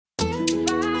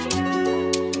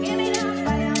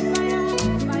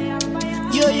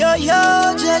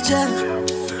yo, Jaja.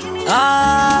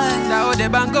 Là-haut des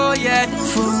bangos, yeah.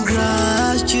 From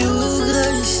grass to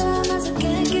grace.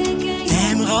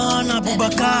 Emran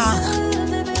Aboubakar,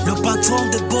 le patron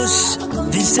de boss,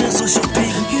 Vincent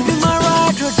Shopping. You be my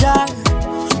ride or die.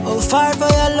 Oh, fight for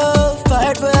your love,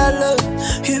 fight for your love.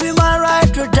 You be my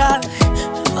ride or die.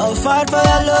 Oh, fight for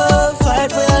your love,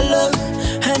 fight for your love.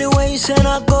 Anyway, you say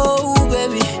I go,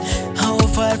 baby. I will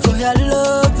fight for your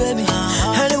love, baby.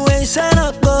 Anyway, you say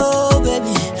I go,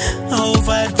 baby. I will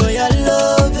fight for your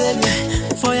love, baby.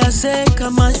 For your sake, I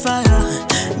match fire.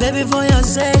 Baby, for your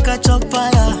sake, I chop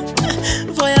fire.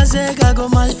 For your sake, I go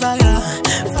match fire.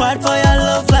 Fight for your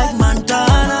love like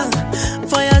Montana.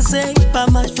 For your sake, I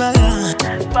match fire.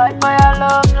 Fight for your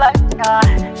love like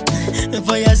God.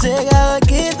 For your sake, I will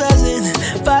keep dancing.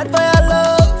 Fight for your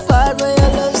love, fight for your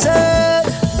love, say.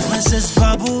 Princess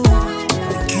Babu,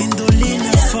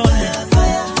 Kindolina Fone.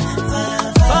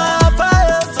 Fire,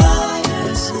 fire, fire.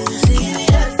 Give me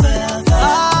that fire,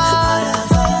 fire,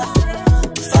 fire,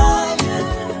 fire.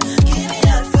 Give me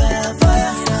that fire,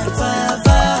 fire, fire, fire,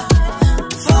 fire.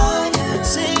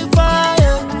 See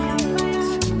fire.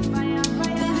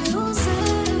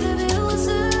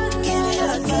 Give me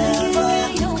that fire,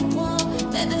 fire.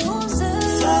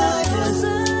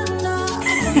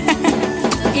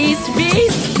 It's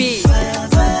Beast. Fire,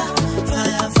 fire,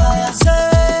 fire, fire,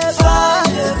 say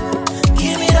fire.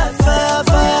 Give me that fire,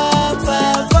 fire,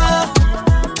 fire, fire,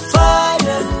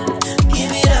 fire. Give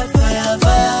me that fire,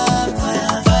 fire,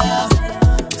 fire, fire,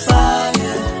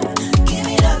 fire. Give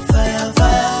me that fire,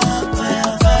 fire,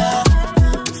 fire, fire,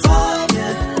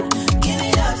 fire. Give me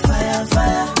that fire,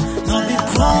 fire. Non, mais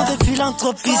prends des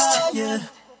philanthropistes.